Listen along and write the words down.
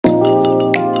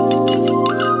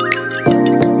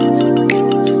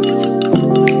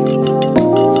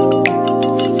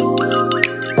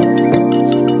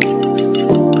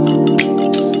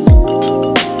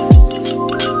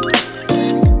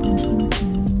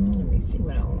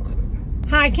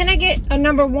Hi, can I get a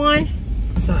number 1?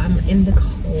 So I'm in the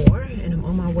car and I'm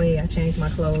on my way. I changed my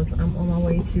clothes. I'm on my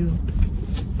way to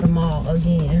the mall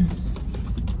again.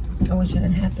 I wish I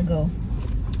didn't have to go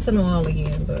to the mall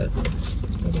again, but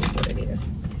it is what it is.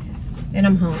 And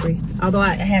I'm hungry. Although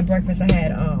I had breakfast, I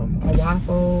had a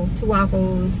waffle, 2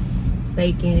 waffles,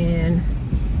 bacon,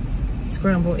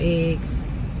 scrambled eggs.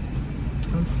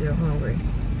 I'm still hungry.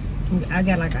 I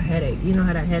got like a headache. You know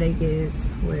how that headache is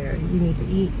where you need to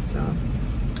eat, so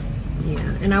yeah.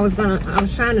 And I was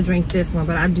trying to drink this one,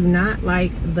 but I do not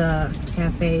like the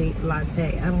cafe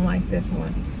latte. I don't like this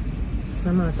one, so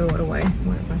I'm gonna throw it away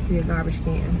if I see a garbage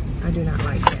can. I do not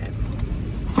like that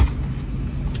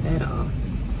at all.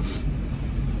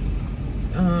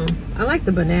 I like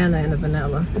the banana and the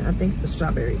vanilla. I think the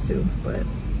strawberry too, but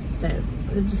it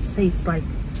just tastes like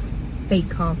fake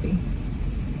coffee.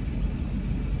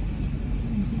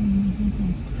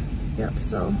 Yep,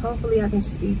 so hopefully I can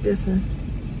just eat this and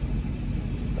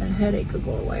that headache could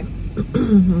go away.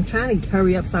 I'm trying to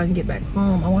hurry up so I can get back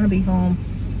home. I want to be home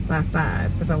by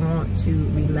 5 because I want to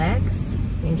relax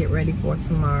and get ready for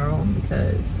tomorrow,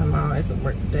 because tomorrow is a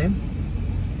work day.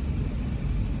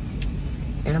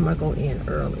 And I'm gonna go in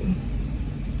early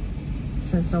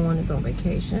since someone is on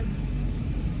vacation.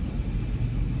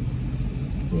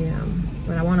 Yeah,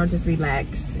 but I want to just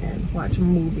relax and watch a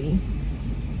movie.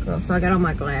 Girl, so I got on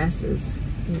my glasses.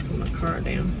 Let me put my car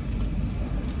down.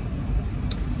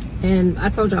 And I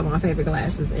told y'all my favorite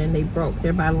glasses, and they broke.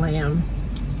 They're by Lamb,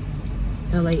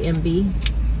 L-A-M-B.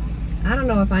 I don't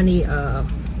know if I need I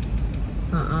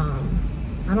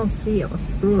don't see a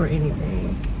screw or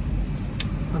anything.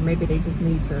 Or maybe they just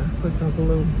need to put some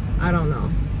glue. I don't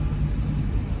know.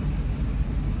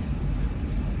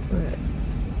 But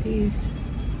these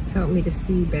help me to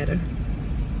see better.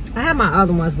 I have my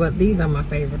other ones, but these are my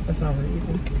favorite for some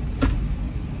reason.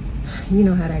 You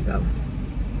know how that go.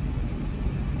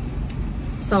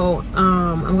 So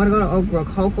I'm gonna go to Oak Brook.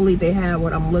 Hopefully they have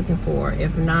what I'm looking for.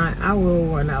 If not, I will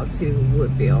run out to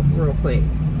Woodfield real quick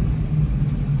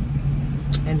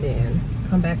and then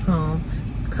come back home,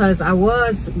 because I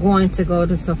was going to go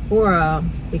to Sephora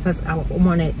because I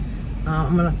wanted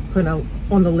I'm gonna put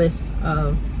on the list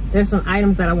of, there's some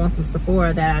items that I want from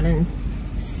Sephora that I didn't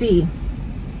see.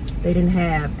 They didn't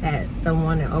have at the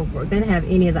one in Oak Brook. They didn't have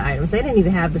any of the items. They didn't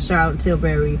even have the Charlotte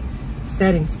Tilbury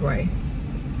setting spray.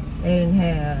 They didn't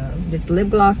have this lip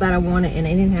gloss that I wanted, and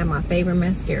they didn't have my favorite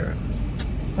mascara.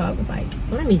 So I was like,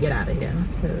 let me get out of here,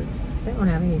 because they don't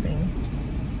have anything.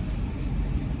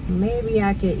 Maybe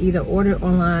I could either order it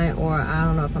online, or I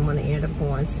don't know if I'm going to end up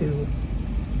going to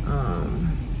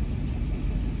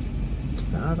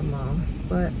the other mall.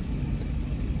 But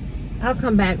I'll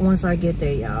come back once I get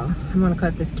there, y'all. I'm gonna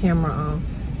cut this camera off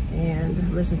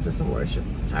and listen to some worship.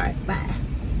 All right, bye.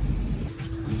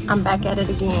 I'm back at it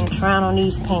again, trying on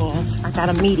these pants. I got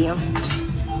a medium.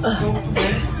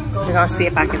 We're gonna see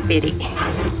if I can fit it.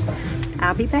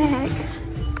 I'll be back.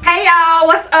 Hey y'all,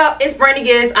 what's up? It's Brandy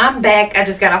Giz. I'm back. I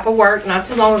just got off of work not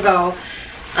too long ago.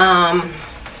 And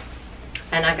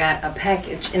I got a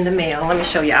package in the mail. Let me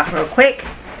show y'all real quick.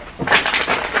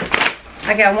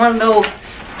 I got one little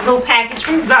package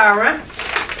from Zara.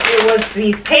 It was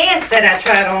these pants that I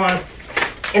tried on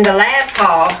in the last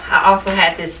haul. I also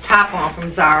had this top on from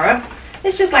Zara.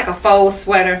 It's just like a faux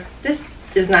sweater. This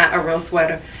is not a real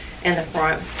sweater in the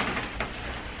front.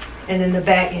 And in the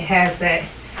back it has that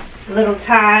little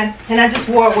tie. And I just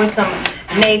wore it with some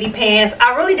navy pants.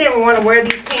 I really didn't want to wear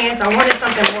these pants. I wanted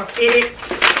something more fitted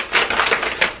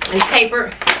and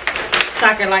tapered so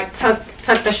I could like tuck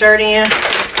the shirt in.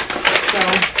 So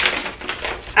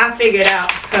I figured out,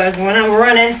 because when I'm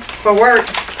running for work,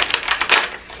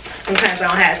 sometimes I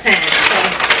don't have time. So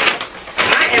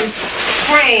I am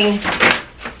praying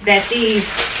that these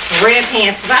red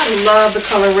pants, because I love the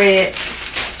color red,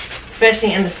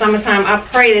 especially in the summertime. I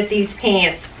pray that these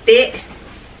pants fit.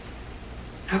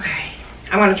 Okay,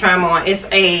 I want to try them on. It's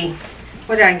a,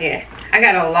 what did I get? I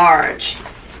got a large.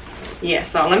 Yeah,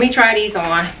 so let me try these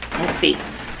on and see.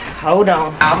 Hold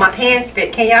on. All my pants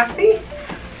fit. Can y'all see?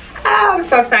 Oh, I'm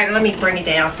so excited. Let me bring it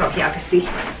down so y'all can see.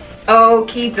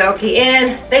 Okie dokie.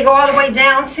 And they go all the way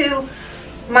down to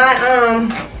my,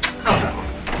 hold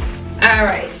on.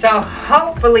 Alright, so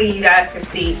hopefully you guys can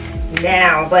see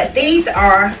now. But these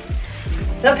are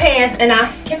the pants, and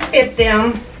I can fit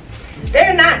them.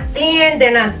 They're not thin,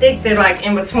 they're not thick, they're like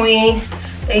in between.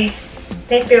 They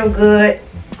feel good,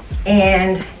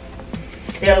 and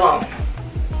they're long.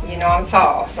 You know I'm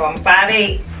tall, so I'm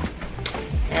 5'8",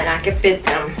 and I can fit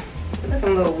them. They look a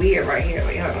little weird right here.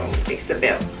 Wait, hold on, let me fix the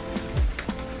belt.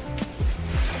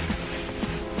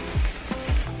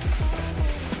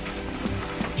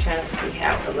 kind of see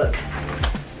how it look.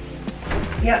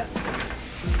 Yep,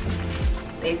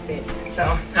 they fit.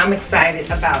 So I'm excited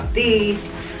about these.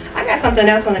 I got something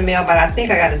else on the mail, but I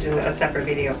think I got to do a separate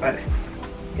video. But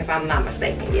if I'm not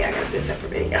mistaken, yeah, I got to do a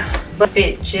separate video. But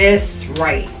fit just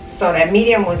right. So that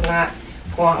medium was not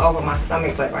going over my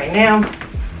stomach, but right now,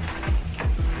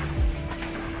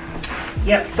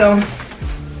 yep. So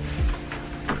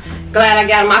glad I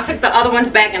got them. I took the other ones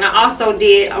back, and I also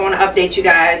did. I want to update you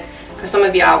guys because some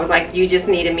of y'all was like, you just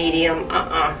need a medium.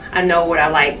 I know what I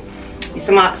like.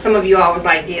 Some of you all was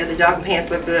like, yeah, the jogging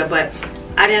pants look good, but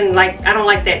I don't like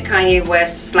that Kanye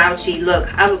West slouchy look.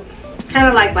 I kind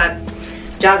of like my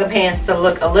jogging pants to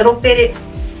look a little fitted,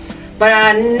 but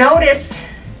I noticed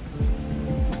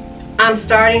I'm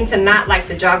starting to not like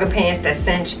the jogging pants that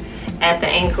cinch at the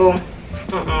ankle.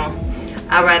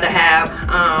 I'd rather have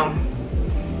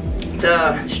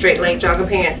the straight leg jogging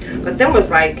pants, but them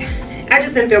was like, I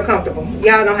just didn't feel comfortable.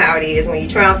 Y'all know how it is when you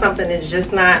try on something that's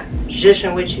just not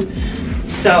zhishing with you.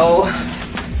 So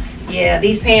yeah,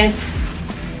 these pants,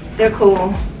 they're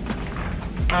cool.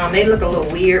 They look a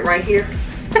little weird right here.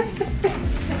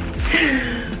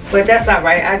 But that's all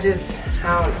right. I don't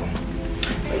know.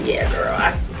 But yeah, girl.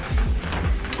 I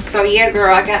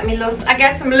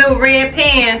got some little red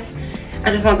pants.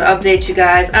 I just want to update you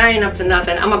guys. I ain't up to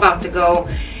nothing. I'm about to go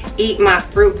eat my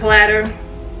fruit platter.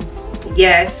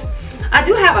 Yes. I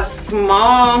do have a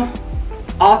small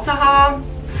Ulta haul.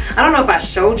 I don't know if I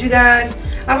showed you guys.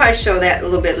 I'll probably show that a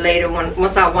little bit later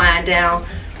once I wind down.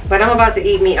 But I'm about to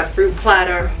eat me a fruit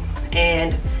platter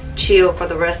and chill for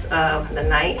the rest of the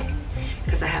night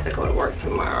because I have to go to work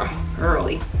tomorrow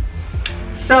early.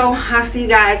 So I'll see you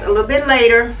guys a little bit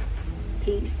later.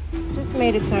 Peace. Just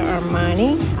made it to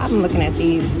Armani. I'm looking at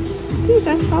these. These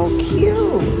are so cute.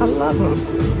 I love them.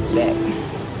 That.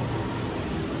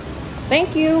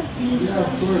 Thank you. Yeah, of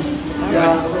course. All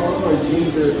yeah, right. all my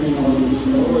jeans are,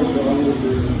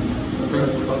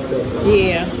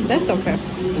 Yeah, that's okay.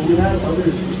 We have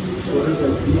other sweaters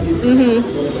like these.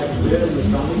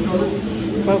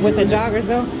 But with the joggers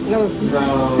though? No.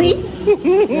 See?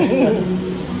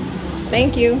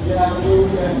 Thank you.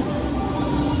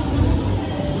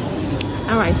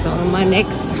 Alright, so my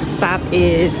next stop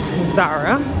is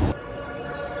Zara.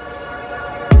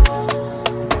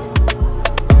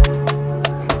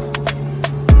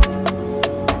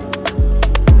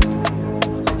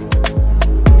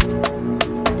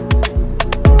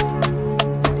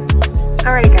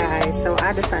 Alright guys, so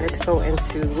I decided to go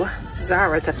into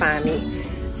Zara to find me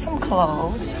some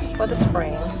clothes for the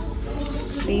spring.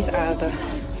 These are the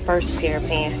first pair of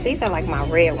pants. These are like my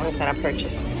red ones that I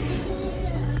purchased,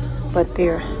 but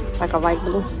they're like a light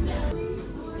blue.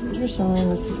 I'm just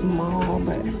showing a small,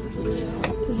 but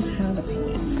this is how the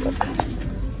pants look.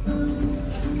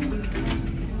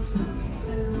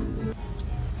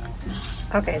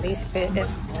 Okay, these fit as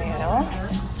well,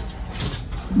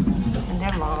 and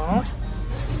they're long.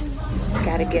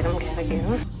 Gotta get them, gotta get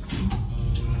them.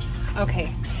 Okay,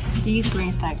 these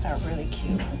green slacks are really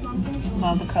cute.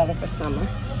 Love the color for summer.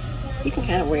 You can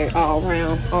kind of wear it all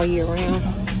year round.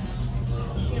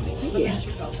 Yeah.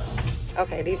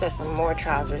 Okay, these are some more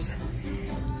trousers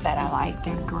that I like.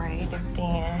 They're gray, they're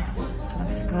thin,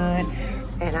 looks good.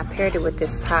 And I paired it with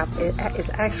this top. It's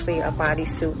actually a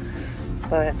bodysuit,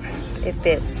 but it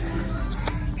fits.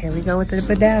 Here we go with the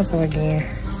bedazzle again.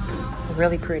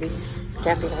 Really pretty.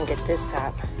 Definitely gonna get this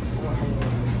top.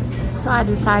 So I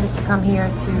decided to come here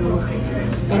to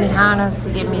Benihana'S to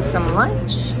get me some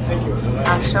lunch.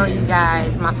 I'll show you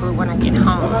guys my food when I get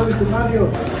home.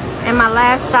 And my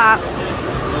last stop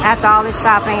after all this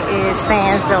shopping is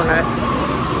Stan's Donuts.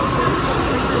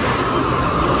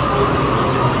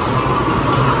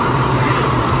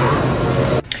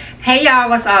 Hey y'all,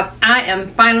 what's up? I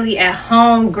am finally at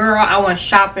home, girl. I went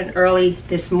shopping early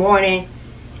this morning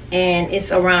and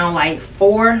it's around like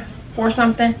 4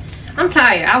 something. I'm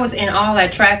tired. I was in all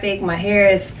that traffic. My hair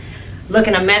is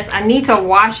looking a mess. I need to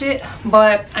wash it,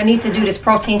 but I need to do this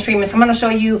protein treatment. So I'm going to show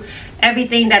you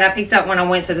everything that I picked up when I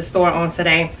went to the store on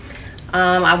today.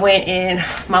 I went in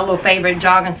my little favorite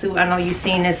jogging suit. I know you've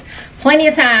seen this plenty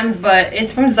of times, but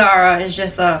it's from Zara. It's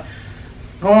just a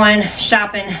going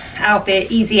shopping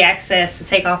outfit, easy access to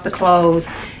take off the clothes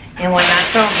and whatnot.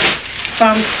 So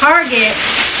from Target,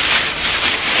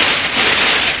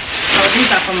 oh,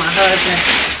 these are for my husband.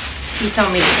 He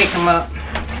told me to pick him up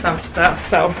some stuff,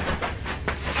 so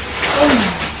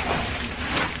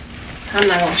I'm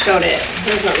not gonna show that.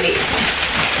 There's no need.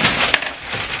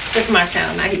 It's my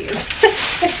channel, not his.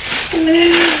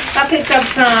 I picked up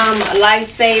some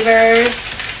Lifesavers,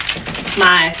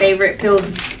 my favorite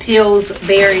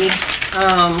Pillsbury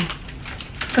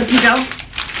cookie dough.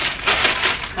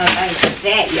 I like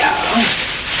that, y'all.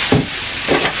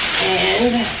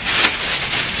 And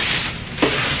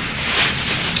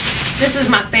this is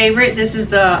my favorite. This is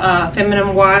the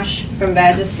feminine wash from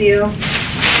Vagisil.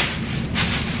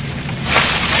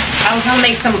 I was gonna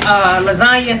make some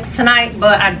lasagna tonight,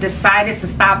 but I decided to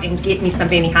stop and get me some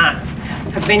Benihana'S,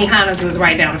 because Benihana'S was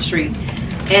right down the street.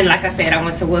 And like I said, I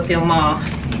went to Woodfield Mall.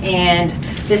 And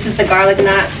this is the garlic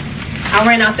knots. I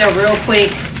ran out there real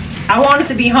quick. I wanted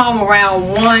to be home around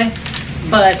 1,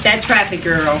 but that traffic,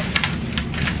 girl.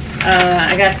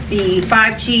 I got the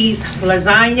 5 cheese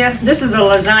lasagna. This is the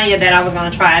lasagna that I was gonna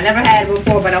try. I never had it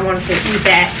before, but I wanted to eat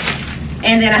that.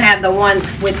 And then I have the one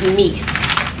with meat.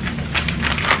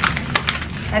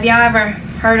 Have y'all ever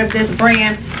heard of this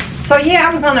brand? So yeah,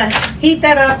 I was gonna heat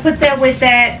that up, put that with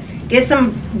that, get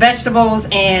some vegetables,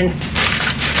 and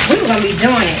we were gonna be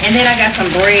doing it. And then I got some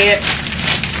bread,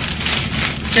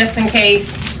 just in case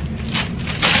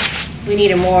we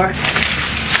needed more.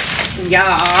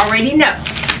 Y'all already know,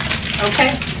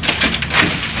 okay?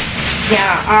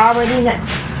 Y'all already know.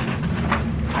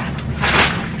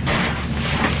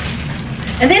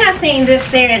 And then I seen this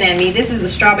staring at me. This is the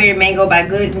strawberry mango by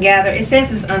Good and Gather. It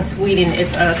says it's unsweetened.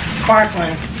 It's a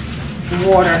sparkling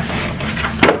water.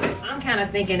 I'm kind of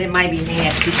thinking it might be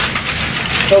nasty,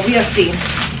 but we'll see.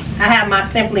 I have my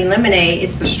Simply Lemonade.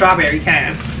 It's the strawberry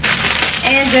kind.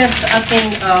 And just a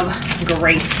thing of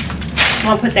grapes. I'm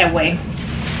gonna put that away.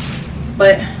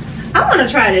 But I want to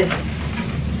try this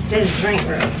drink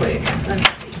real quick. Let's see.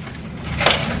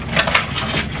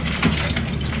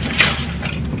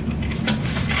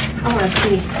 I want to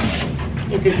see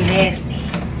if it's nasty.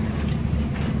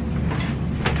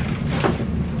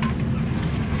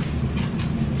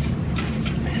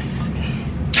 Let's see.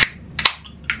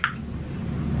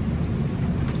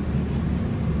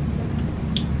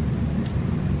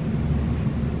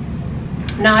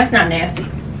 No, it's not nasty.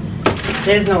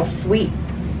 There's no sweet.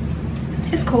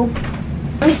 It's cool.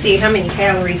 Let me see how many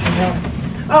calories in there.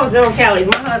 Oh, 0 calories.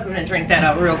 My husband will drink that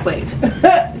up real quick.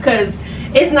 Because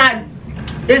it's not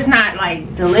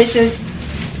like delicious,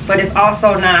 but it's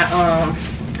also not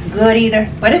good either.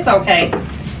 But it's okay.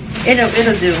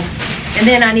 It'll do. And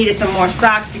then I needed some more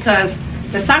socks, because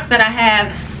the socks that I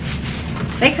have,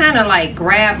 they kind of like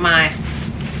grab my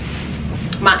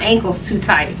ankles too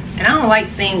tight. And I don't like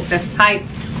things that's tight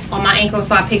on my ankles,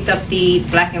 so I picked up these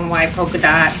black and white polka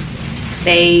dot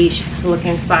beige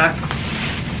looking socks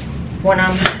when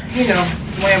I'm, you know,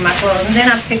 wearing my clothes. And then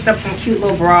I picked up some cute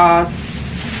little bras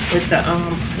with the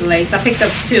lace. I picked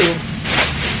up 2.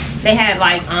 They had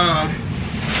like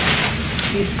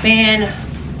you spend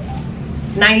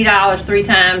 $90 3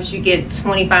 times, you get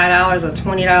 $25 or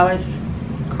 $20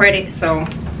 credit. So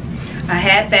I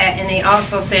had that. And they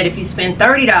also said if you spend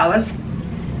 $30,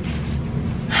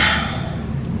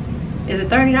 is it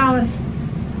 $30?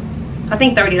 I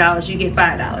think $30, you get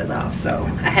 $5 off. So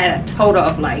I had a total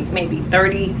of like maybe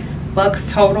 30 bucks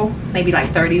total, maybe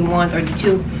like 31,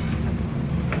 32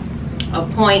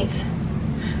 of points.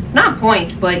 Not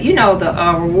points, but you know, the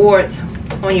rewards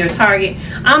on your Target.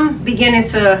 I'm beginning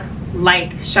to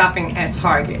like shopping at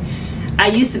Target. I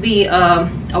used to be a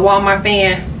Walmart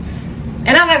fan,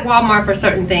 and I like Walmart for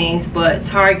certain things, but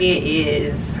Target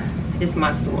is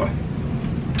my store.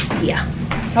 Yeah.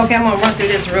 Okay, I'm gonna run through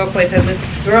this real quick because this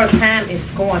girl time is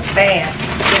going fast.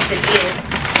 Yes, it is.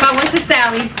 So I went to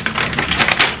Sally's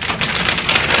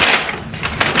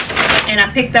and I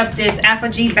picked up this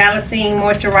Apogee Balancing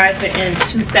Moisturizer and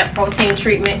 2-step protein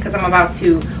treatment, because I'm about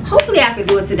to, hopefully I can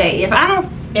do it today. If I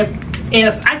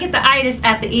get the itis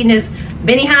after eating this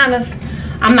Benihana'S,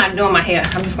 I'm not doing my hair.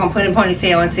 I'm just gonna put it in a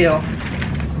ponytail until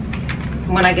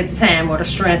when I get the time or the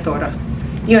strength or the,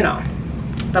 you know,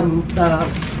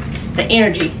 the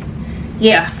energy.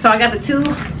 Yeah, so I got the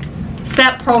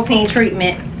 2-step protein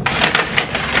treatment.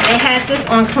 They had this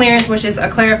on clearance, which is a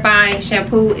clarifying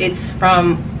shampoo. It's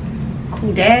from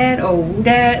Woodad or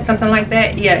Woodad, something like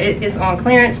that. Yeah, it is on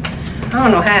clearance. I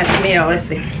don't know how it smells. Let's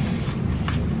see.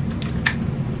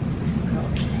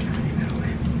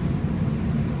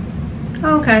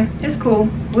 Okay, it's cool.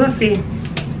 We'll see.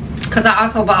 Because I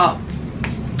also bought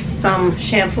some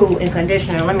shampoo and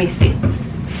conditioner. Let me see.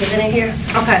 Is it in here?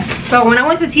 Okay. So when I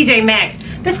went to TJ Maxx,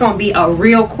 this is going to be a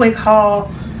real quick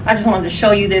haul. I just wanted to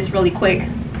show you this really quick.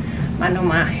 I know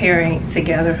my hair ain't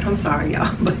together. I'm sorry,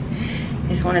 y'all. But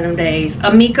it's one of them days.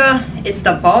 Amika, it's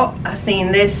the bulk. I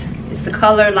seen this. It's the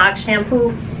Color Lock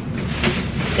shampoo.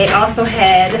 They also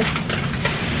had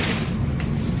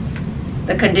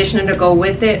the conditioner to go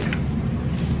with it.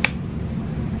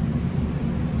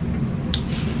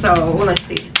 So let's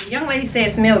see. The young lady said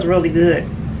it smells really good.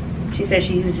 She said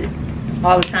she uses it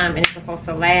all the time and it's supposed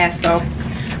to last. So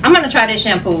I'm gonna try this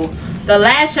shampoo. The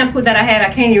last shampoo that I had,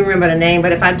 I can't even remember the name,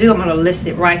 but if I do, I'm gonna list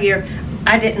it right here.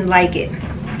 I didn't like it.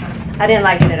 I didn't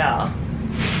like it at all.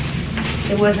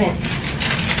 It wasn't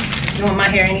doing my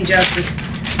hair any justice.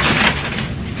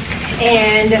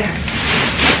 And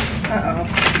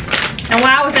and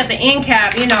while I was at the end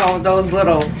cap, you know, those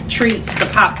little treats, the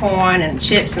popcorn and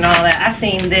chips and all that, I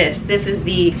seen this. This is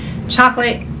the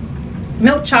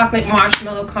milk chocolate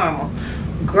marshmallow caramel.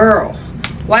 Girl,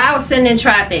 while I was sitting in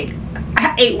traffic,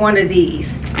 I ate one of these.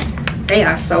 They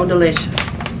are so delicious.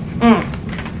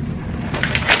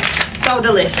 So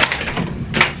delicious.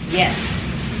 Yes.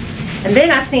 And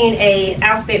then I seen a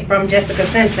outfit from Jessica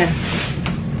Simpson,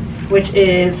 which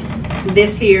is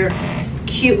this here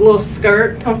cute little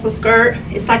skirt, pencil skirt.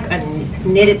 It's like a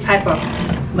knitted type of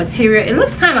material. It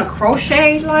looks kind of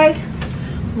crochet like,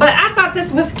 but I thought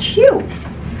this was cute.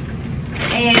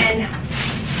 And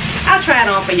I'll try it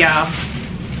on for y'all.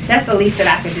 That's the least that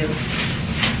I could do.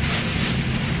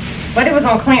 But it was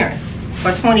on clearance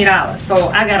for $20. So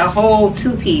I got a whole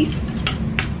two-piece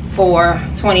for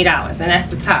 $20, and that's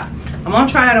the top. I'm gonna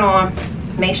try it on,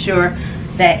 make sure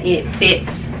that it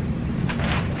fits.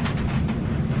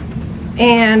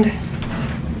 And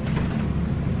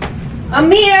a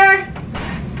mirror.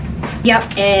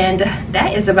 Yep, and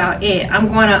that is about it. I'm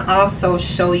gonna also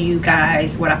show you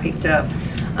guys what I picked up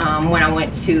when I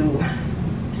went to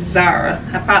Zara.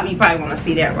 You probably want to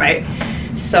see that, right?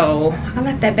 So I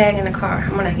left that bag in the car.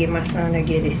 I'm gonna get my son to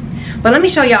get it. But let me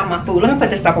show y'all my food. Let me put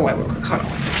this stuff away real quick. Hold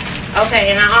on.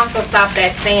 Okay, and I also stopped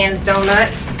at Stan's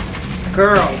Donuts.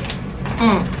 Girl.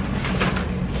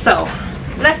 So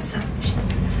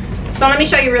let me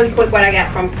show you really quick what I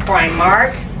got from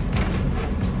Primark.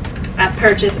 I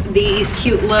purchased these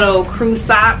cute little crew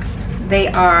socks. They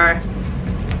are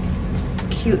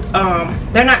cute.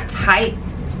 They're not tight.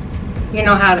 You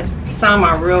know how some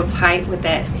are real tight with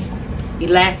that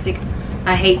elastic.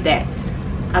 I hate that.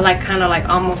 I like kind of like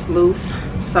almost loose.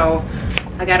 So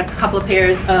I got a couple of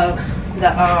pairs of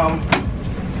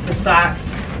the socks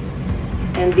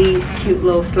and these cute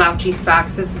little slouchy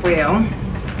socks as well.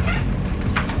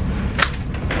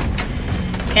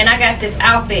 And I got this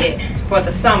outfit for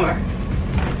the summer,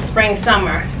 spring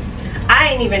summer. I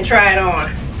ain't even tried on,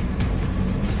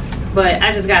 but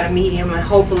I just got a medium and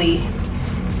hopefully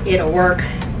it'll work.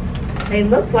 They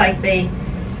look like I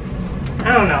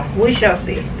don't know, we shall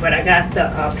see. But I got the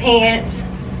pants,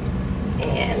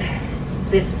 and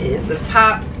this is the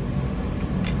top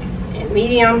and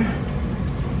medium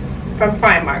from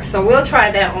Primark. So we'll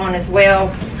try that on as well.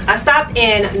 I stopped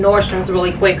in Nordstrom's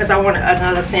really quick because I wanted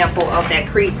another sample of that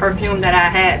Creed perfume that I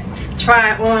had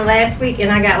tried on last week,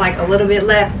 and I got like a little bit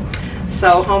left.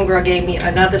 So homegirl gave me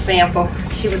another sample.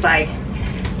 She was like,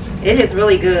 it is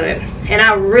really good. And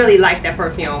I really like that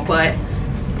perfume, but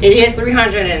it is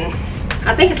 300 and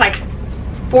I think it's like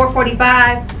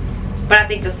 $4.45, but I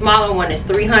think the smaller one is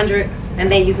 300,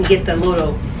 and then you can get the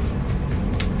little,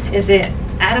 is it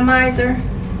atomizer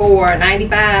for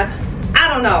 $95? I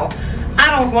don't know. I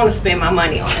don't want to spend my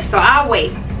money on it, so I'll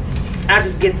wait. I'll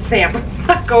just get the sample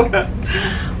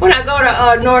when I go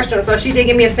to Nordstrom. So she did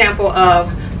give me a sample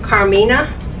of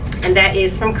Carmina, and that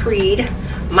is from Creed.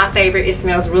 My favorite. It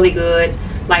smells really good,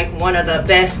 like one of the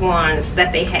best ones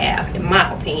that they have, in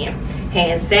my opinion,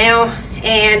 hands down.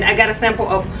 And I got a sample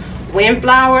of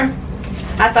Windflower.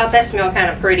 I thought that smelled kind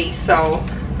of pretty, so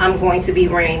I'm going to be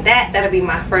wearing that. That'll be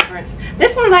my fragrance.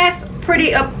 This one lasts a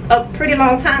pretty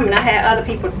long time, and I had other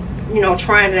people, you know,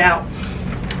 trying it out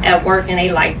at work and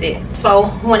they liked it. So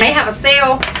when they have a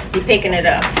sale, you're picking it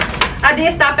up. I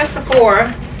did stop at Sephora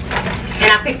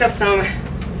and I picked up some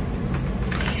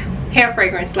hair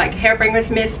fragrance, like hair fragrance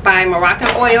mist by Moroccan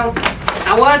Oil.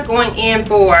 I was going in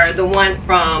for the one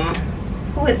from,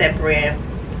 who is that brand?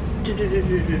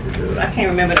 I can't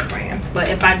remember the brand, but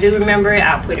if I do remember it,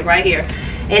 I'll put it right here.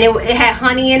 And it had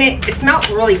honey in it. It smelled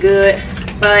really good,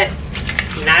 but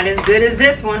not as good as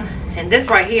this one. And this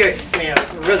right here, it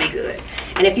smells really good.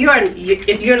 And if you're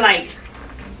like,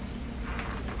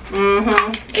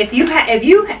 if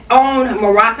you own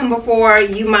Moroccan before,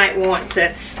 you might want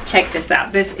to check this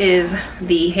out. This is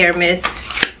the hair mist.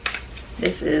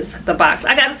 This is the box.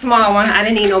 I got a small one. I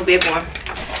didn't need no big one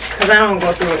because I don't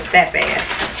go through it that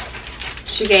fast.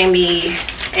 She gave me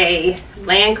a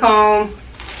Lancome.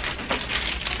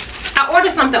 I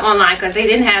ordered something online because they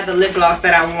didn't have the lip gloss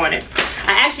that I wanted.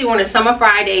 I actually wanted Summer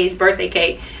Friday's birthday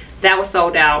cake. That was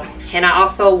sold out. And I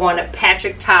also wanted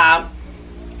Patrick Ta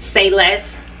Say Less.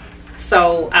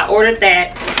 So I ordered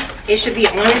that. It should be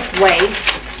on its way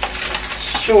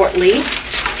shortly.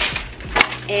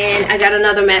 And I got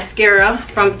another mascara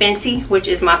from Fenty, which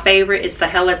is my favorite. It's the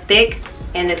Hella Thick,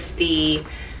 and it's the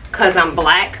Cause I'm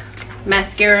Black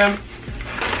mascara.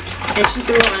 And she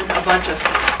threw on a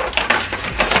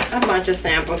bunch of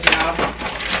samples, y'all.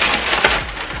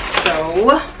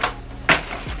 So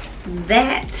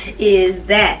that is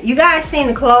that. You guys seen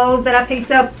the clothes that I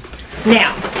picked up?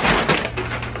 Now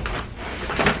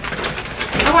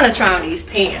I want to try on these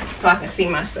pants so I can see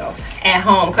myself at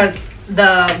home, because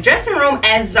the dressing room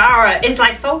at Zara is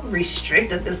like so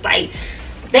restrictive. It's like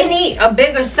they need a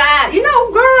bigger size. You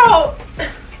know, girl,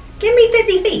 give me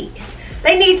 50 feet.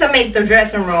 They need to make the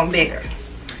dressing room bigger.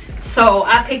 So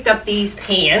I picked up these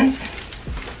pants.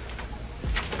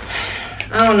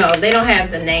 I don't know, they don't have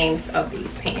the names of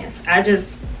these pants. I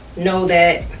just know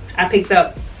that I picked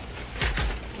up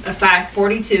a size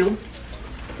 42,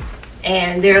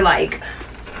 and they're like,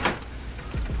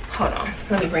 hold on,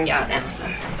 let me bring y'all down some.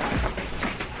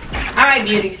 All right,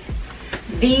 beauties,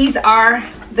 these are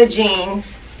the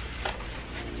jeans.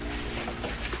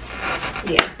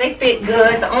 Yeah, they fit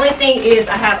good. The only thing is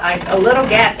I have like a little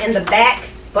gap in the back,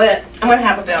 but I'm gonna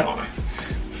have a belt on,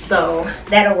 so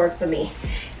that'll work for me.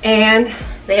 And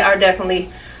they are definitely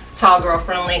tall girl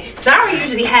friendly. Zara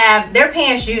usually have, their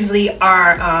pants usually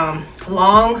are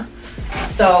long,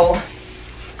 so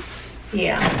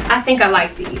yeah, I think I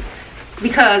like these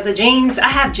because the jeans, I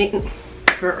have jeans.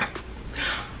 Girl,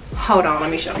 hold on, let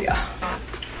me show y'all.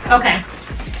 Okay,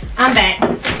 I'm back.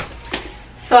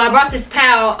 So I brought this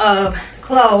pile of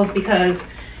clothes because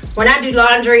when I do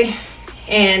laundry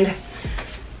and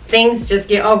things just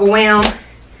get overwhelmed,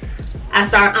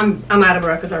 I'm out of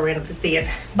breath because I ran up the stairs.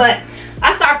 But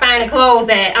I start finding clothes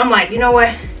that I'm like, you know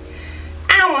what?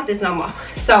 I don't want this no more.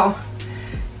 So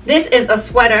this is a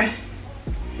sweater.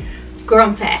 Girl,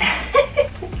 I'm tired.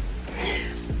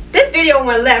 This video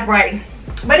went left, right,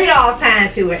 but it all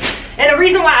tied to it. And the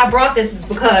reason why I brought this is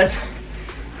because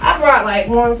I brought like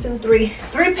 3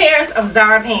 pairs of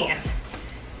Zara pants.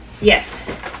 Yes,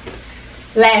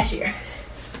 last year.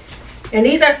 And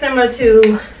these are similar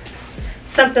to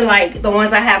something like the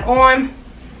ones I have on,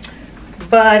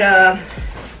 but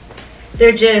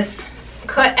they're just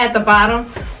cut at the bottom,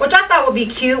 which I thought would be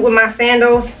cute with my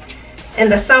sandals in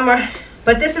the summer.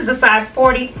 But this is a size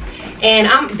 40, and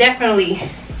I'm definitely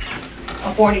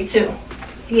a 42.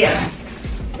 Yeah,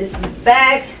 this is the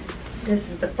back, this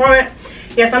is the front.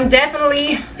 Yes, I'm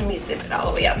definitely, let me zip it all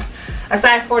the way up, a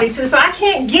size 42. So I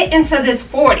can't get into this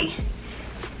 40.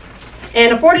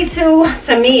 And a 42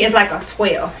 to me is like a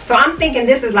 12. So I'm thinking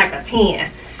this is like a 10.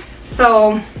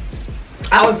 So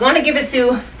I was going to give it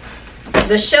to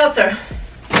the shelter.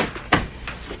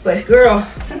 But girl,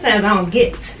 sometimes I don't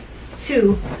get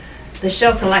to the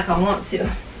shelter like I want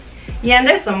to. Yeah, and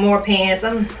there's some more pants.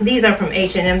 These are from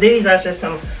H&M. These are just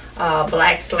some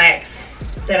black slacks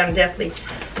that I'm definitely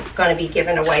going to be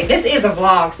giving away. This is a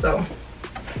vlog, so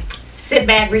sit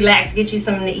back, relax, get you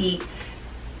something to eat.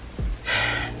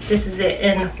 This is it.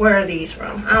 And where are these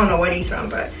from? I don't know where these from,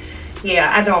 but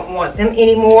yeah, I don't want them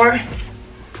anymore.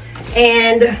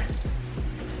 And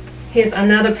here's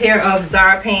another pair of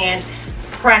Zara pants,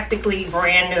 practically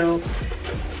brand new.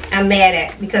 I'm mad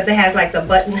at because it has like the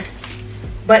button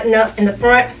up in the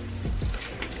front.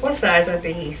 What size are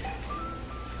these?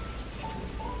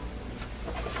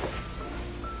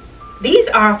 These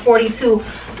are 42,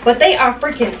 but they are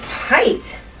freaking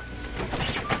tight.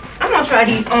 I'm gonna try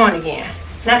these on again.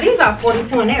 Now these are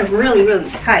 42 and they're really,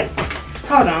 really tight.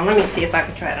 Hold on, let me see if I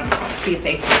can try them on. See if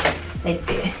they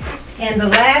fit. And the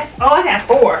last, oh, I have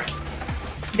 4.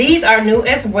 These are new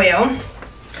as well.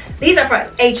 These are for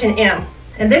H&M.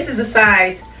 And this is a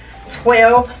size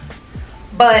 12,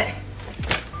 but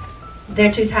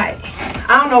they're too tight.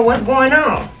 I don't know what's going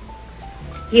on.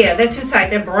 Yeah, they're too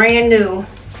tight. They're brand new.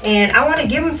 And I want to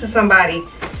give them to somebody,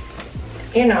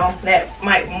 you know, that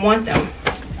might want them.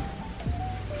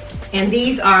 And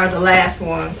these are the last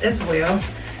ones as well.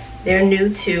 They're new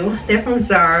too. They're from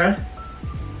Zara.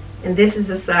 And this is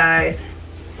a size,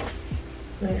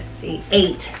 let's see,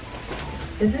 8.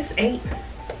 Is this 8?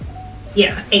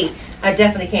 Yeah, 8. I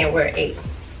definitely can't wear 8.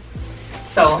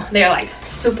 So they're like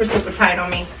super, super tight on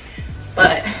me.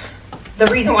 But the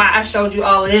reason why I showed you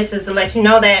all of this is to let you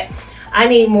know that I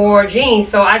need more jeans.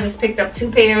 So I just picked up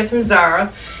 2 pairs from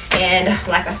Zara. And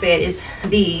like I said, it's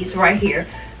these right here.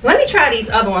 Let me try these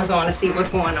other ones on to see what's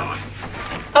going on.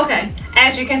 Okay,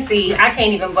 as you can see, I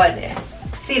can't even button it.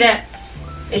 See that?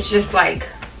 It's just like,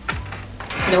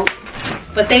 nope.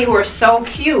 But they were so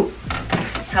cute.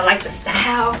 I like the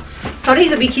style. So these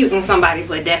would be cute on somebody,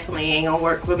 but definitely ain't gonna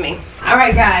work with me. All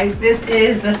right, guys, this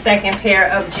is the second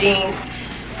pair of jeans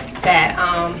that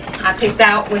I picked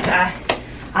out, which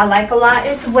I like a lot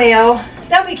as well.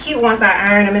 They'll be cute once I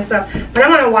iron them and stuff, but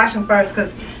I'm gonna wash them first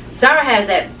because Zara has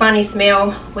that funny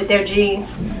smell with their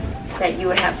jeans that you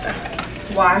would have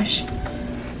to wash.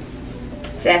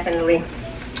 Definitely.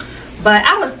 But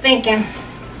I was thinking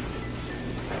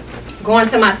going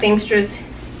to my seamstress,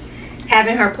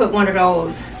 having her put one of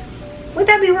those, would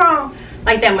that be wrong?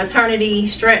 Like that maternity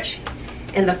stretch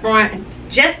in the front,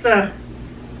 just to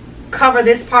cover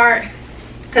this part,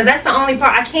 because that's the only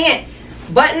part. I can't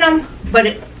button them,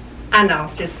 but I know,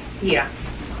 just, yeah,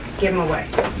 give them away.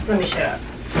 Let me shut up.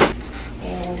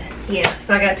 And yeah,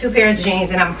 so I got 2 pairs of jeans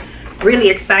and I'm really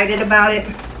excited about it.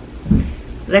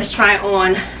 Let's try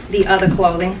on the other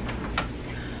clothing.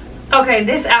 Okay,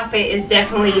 this outfit is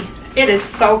definitely, it is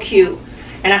so cute,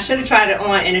 and I should have tried it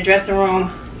on in the dressing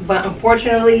room, but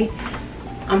unfortunately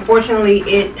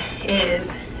it is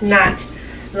not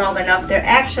long enough. They're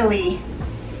actually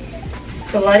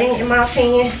flooding, in my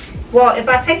opinion. Well, if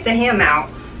I take the hem out,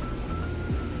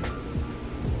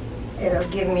 it'll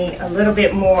give me a little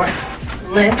bit more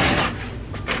length.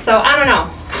 So I don't know,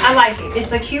 I like it.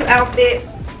 It's a cute outfit.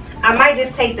 I might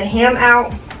just take the hem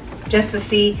out just to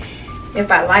see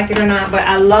if I like it or not, but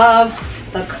I love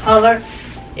the color.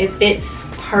 It fits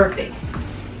perfect.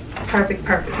 Perfect.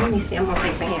 Let me see, I'm gonna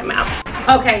take the hem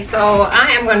out. Okay, so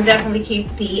I am gonna definitely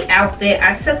keep the outfit.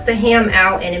 I took the hem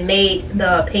out and it made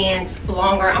the pants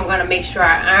longer. I'm gonna make sure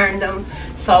I iron them.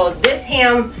 So this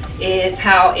hem is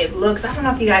how it looks. I don't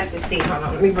know if you guys can see. Hold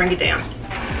on, let me bring it down.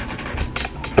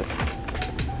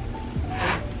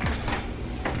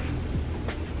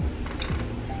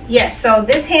 Yes, so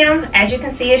this hem, as you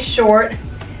can see, is short,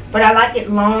 but I like it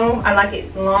long. I like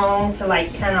it long to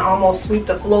like kind of almost sweep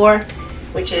the floor,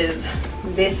 which is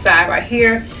this side right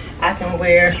here. I can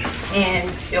wear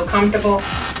and feel comfortable.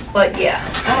 But yeah,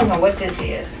 I don't know what this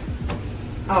is.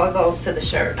 Oh, it goes to the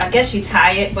shirt. I guess you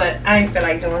tie it, but I didn't feel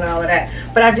like doing all of that.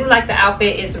 But I do like the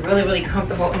outfit. It's really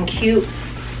comfortable and cute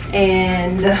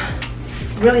and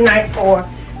really nice for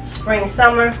spring,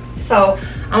 summer. So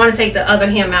I want to take the other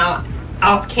hem out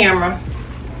off camera.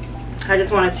 I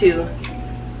just wanted to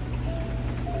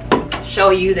show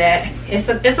you that it's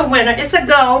a winner. It's a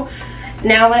go.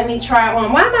 Now let me try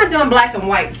on. Why am I doing black and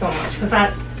white so much? Because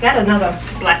I got another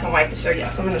black and white to show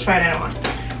y'all, so I'm going to try that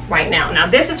on right now. Now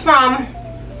this is from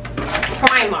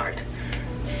Primark.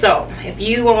 So if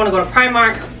you want to go to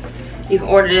Primark, you can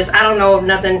order this. I don't know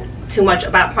nothing too much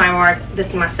about Primark. This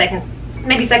is my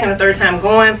maybe second or third time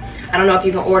going. I don't know if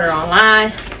you can order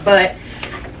online, but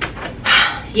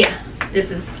yeah,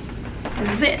 this is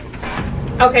it.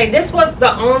 Okay, this was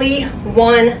the only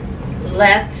one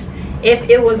left. If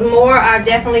it was more, I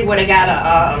definitely would have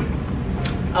got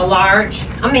a large.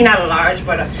 I mean, not a large,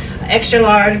 but an extra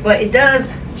large. But it does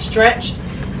stretch.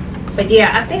 But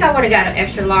yeah, I think I would have got an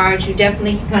extra large. You're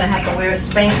definitely gonna have to wear a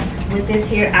Spanx with this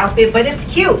here outfit, but it's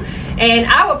cute, and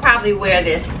I would probably wear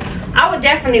this. I would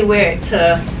definitely wear it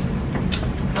to.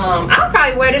 I would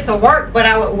probably wear this to work, but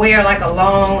I would wear like a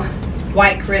long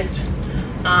white crisp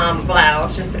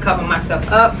blouse just to cover myself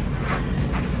up.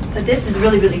 But this is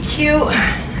really cute.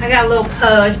 I got a little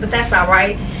pudge, but that's all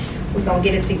right. We're gonna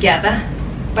get it together.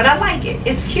 But I like it.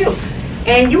 It's cute,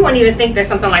 and you wouldn't even think that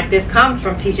something like this comes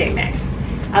from TJ Maxx.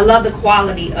 I love the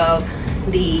quality of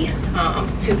the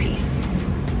two-piece.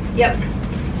 Yep.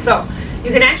 So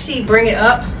you can actually bring it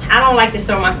up. I don't like to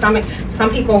show my stomach. Some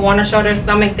people want to show their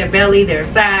stomach, their belly, their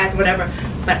size, whatever,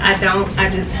 but I don't.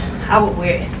 I would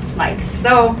wear it like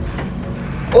so.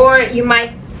 Or you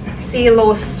might see a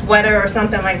little sweater or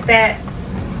something like that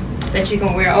you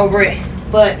can wear over it.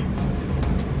 But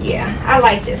yeah, I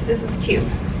like this. This is cute.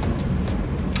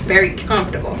 Very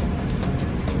comfortable.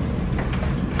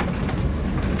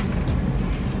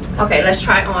 Okay, let's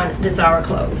try on the Zara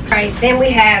clothes. All right, then we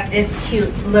have this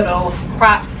cute little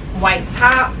crop white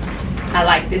top. I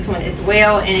like this one as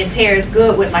well, and it pairs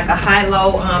good with like a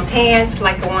high-low pants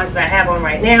like the ones that I have on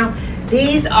right now.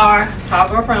 These are tall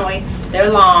girl friendly. They're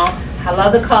long. I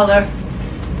love the color.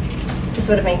 This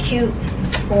would have been cute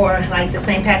for like the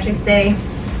St. Patrick's Day.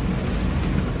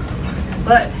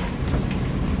 But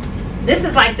this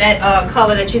is like that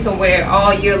color that you can wear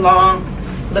all year long.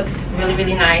 Looks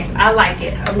really nice. I like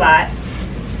it a lot.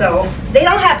 So they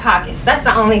don't have pockets. That's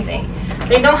the only thing.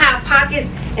 They don't have pockets,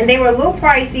 and they were a little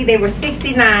pricey. They were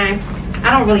 $69.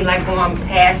 I don't really like going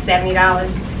past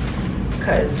 $70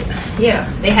 because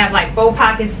yeah, they have like 4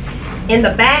 pockets in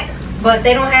the back, but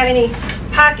they don't have any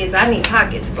pockets. I need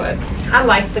pockets, but I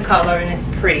like the color and it's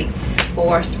pretty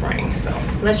for spring. So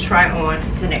let's try on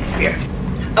the next pair.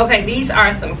 Okay, these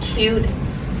are some cute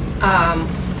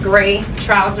gray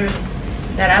trousers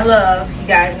that I love. You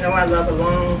guys know I love a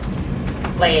long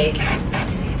leg,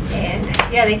 and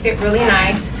yeah, they fit really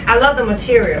nice. I love the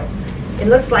material. It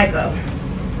looks like a,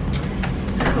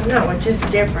 I don't don't know, it's just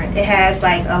different. It has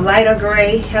like a lighter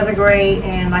gray, heather gray,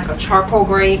 and like a charcoal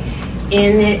gray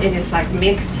in it, and it's like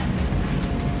mixed.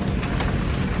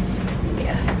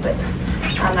 Yeah, but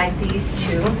I like these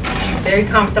two. Very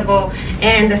comfortable.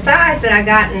 And the size that I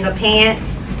got in the pants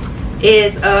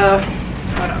is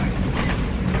hold on.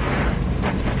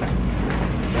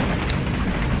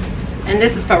 And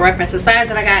this is for reference. The size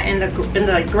that I got in the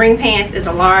green pants is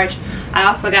a large. I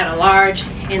also got a large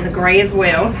in the gray as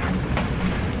well.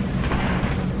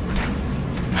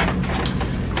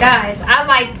 Guys, I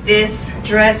like this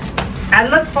dress. I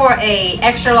looked for a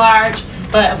extra large,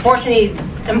 but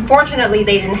unfortunately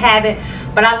they didn't have it.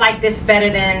 But I like this better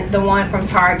than the one from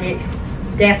Target.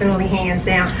 Definitely, hands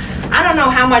down. I don't know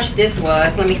how much this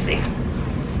was. Let me see.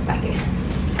 If I can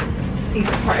see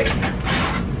the price.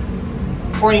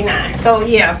 $49. So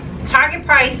yeah, Target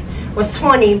price was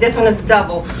 $20. This one is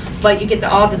double, but you get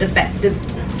all the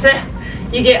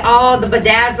you get all the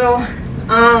bedazzle.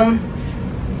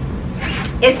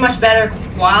 It's much better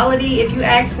quality if you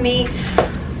ask me.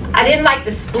 I didn't like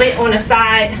the split on the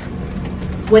side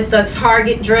with the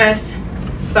Target dress,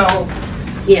 so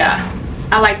yeah,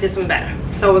 I like this one better.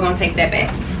 So we're gonna take that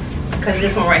back because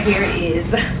this one right here is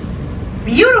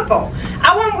beautiful.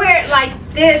 I wouldn't wear it like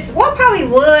this. Well, probably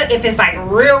would if it's like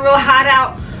real hot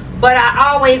out, but I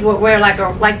always would wear like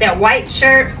that white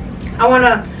shirt. I want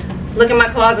to look in my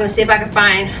closet and see if I can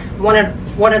find one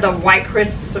of the white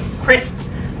crisp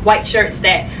white shirts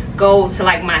that go to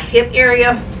like my hip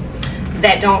area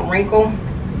that don't wrinkle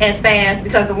as fast,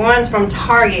 because the ones from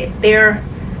Target, their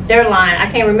line, I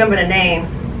can't remember the name,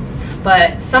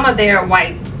 but some of their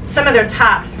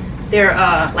tops, they're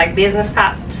like business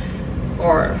tops,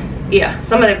 or yeah,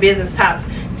 some of their business tops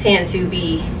tend to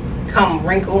become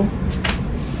wrinkled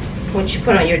when you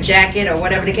put on your jacket or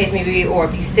whatever the case may be, or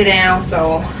if you sit down.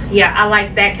 So yeah, I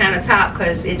like that kind of top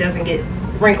because it doesn't get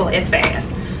wrinkled as fast.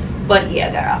 But yeah,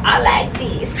 girl, I like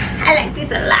these. I like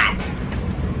these a lot.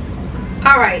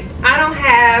 All right, I don't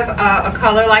have a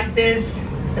color like this.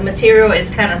 The material is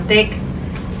kind of thick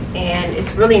and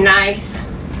it's really nice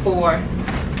for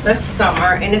the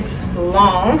summer, and it's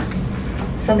long,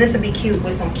 so this would be cute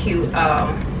with some cute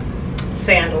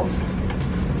sandals.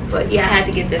 But yeah, I had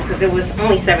to get this because it was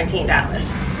only $17.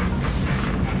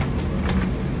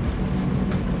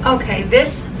 Okay,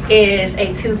 this is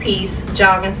a two-piece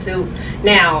jogging suit.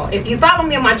 Now, if you follow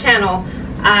me on my channel,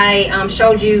 I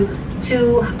showed you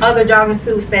two other jogging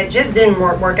suits that just didn't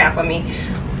work out for me.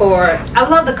 I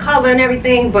love the color and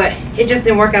everything, but it just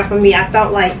didn't work out for me. I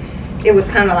felt like it was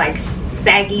kind of like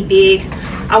saggy big.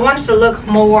 I wanted to look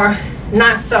more,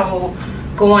 not so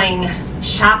going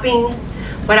shopping,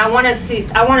 but I wanted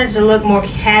to look more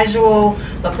casual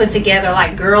but put together,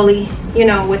 like girly, you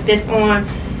know, with this on.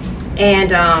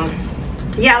 And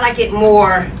yeah, I like it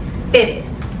more fitted,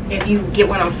 if you get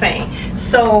what I'm saying.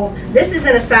 So this is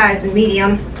in a size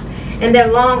medium, and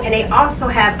they're long, and they also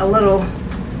have a little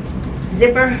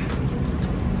zipper.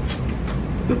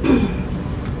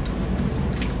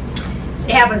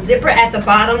 They have a zipper at the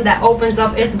bottom that opens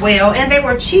up as well, and they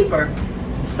were cheaper.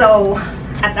 So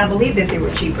I believe that they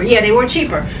were cheaper. Yeah, they were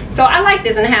cheaper. So I like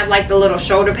this, and have like the little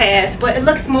shoulder pads, but it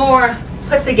looks more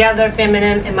put together,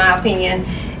 feminine in my opinion,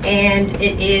 and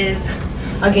it is,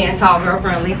 again, tall girl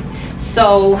friendly.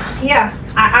 So yeah,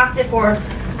 I opted for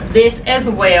this as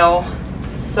well.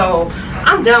 So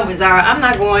I'm done with Zara. I'm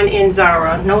not going in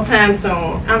Zara no time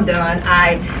soon. I'm done.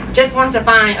 I just wanted to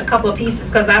find a couple of pieces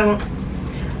because I don't,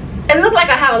 it looked like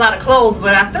I have a lot of clothes,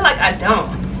 but I feel like I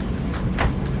don't.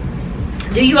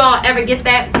 Do you all ever get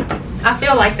that? I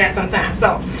feel like that sometimes.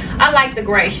 So I like the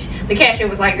gray. The cashier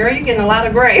was like, girl, you're getting a lot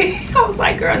of gray. I was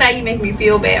like, girl, now you make me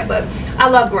feel bad. But I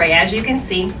love gray. As you can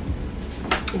see,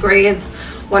 gray is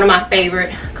one of my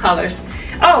favorite colors.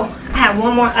 Oh, I have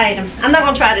one more item. I'm not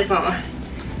going to try this on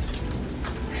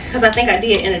because I think I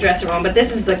did in the dressing room. But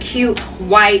this is the cute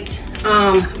white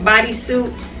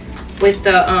bodysuit with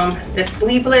the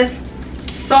sleeveless.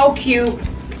 So cute.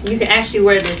 You can actually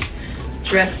wear this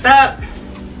dressed up.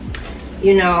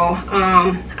 You know,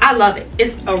 I love it.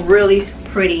 It's a really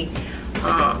pretty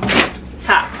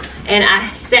top, and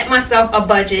I set myself a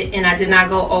budget and I did not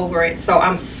go over it, so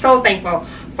I'm so thankful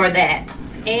for that.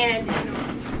 And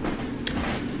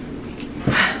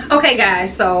okay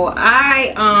guys, so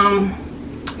I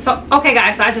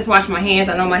just washed my hands.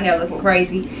 I know my hair looking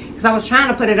crazy because I was trying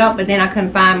to put it up, but then I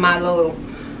couldn't find my little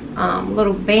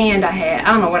little band I had.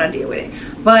 I don't know what I did with it,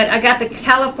 but I got the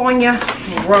California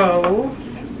Rose.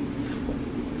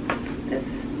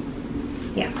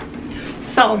 Yeah,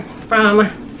 so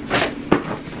from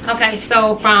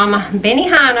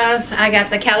Benihana'S, I got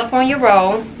the California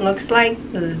roll. Looks like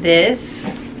this.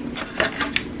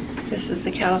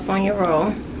 California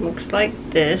roll. Looks like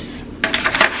this.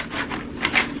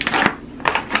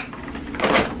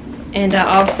 And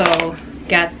I also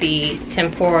got the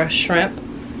tempura shrimp.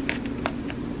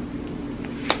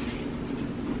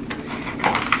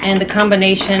 And the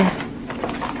combination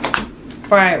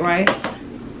fried rice.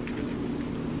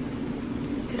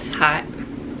 It's hot.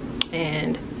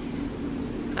 And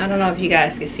I don't know if you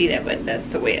guys can see that, but that's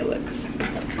the way it looks.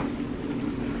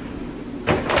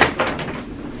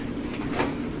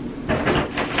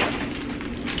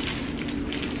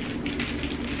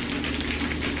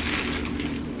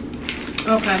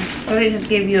 Okay, so they just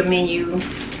give you a menu,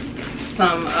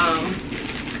 some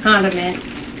condiments,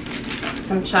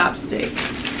 some chopsticks,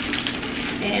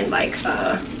 and like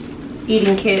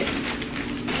eating kit.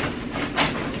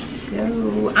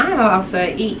 So I'm about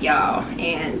to eat, y'all,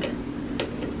 and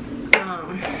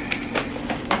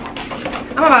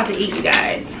I'm about to eat, you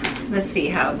guys. Let's see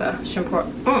how the Schaumburg,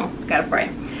 gotta pray.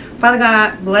 Father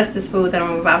God, bless this food that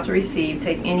I'm about to receive.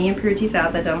 Take any impurities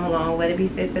out that don't belong. Let it be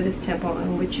fit for this temple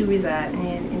in which you reside.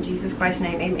 And in Jesus Christ's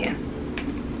name, amen.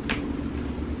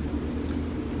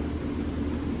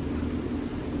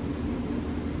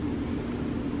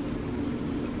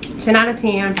 Ten out of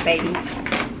 10, baby.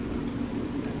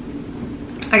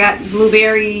 I got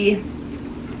blueberry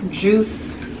juice.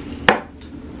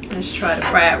 Let's try the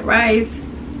fried rice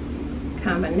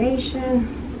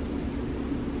combination.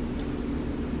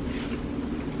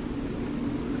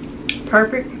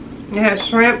 Perfect. It has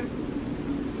shrimp,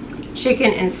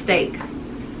 chicken, and steak.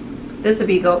 This would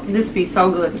be so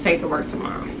good to take to work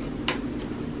tomorrow.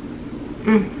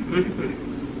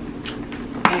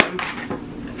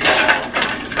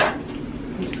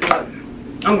 It's good.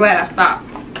 I'm glad I stopped.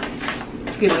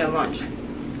 Give me a lunch.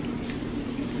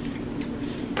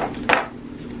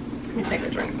 Let me take a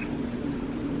drink.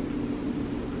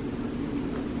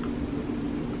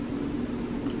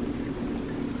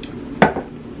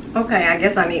 Okay, I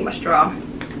guess I need my straw.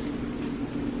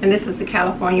 And this is the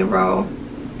California roll.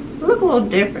 It look a little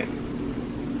different.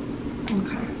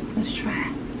 Okay, let's try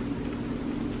it.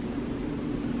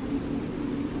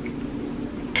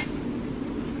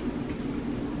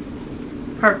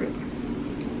 Perfect.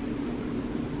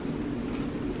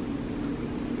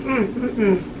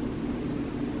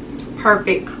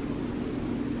 Perfect.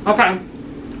 Okay,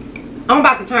 I'm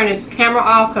about to turn this camera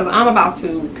off because I'm about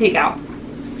to pig out.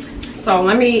 So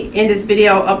let me end this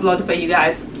video, upload it for you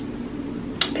guys.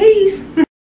 Peace.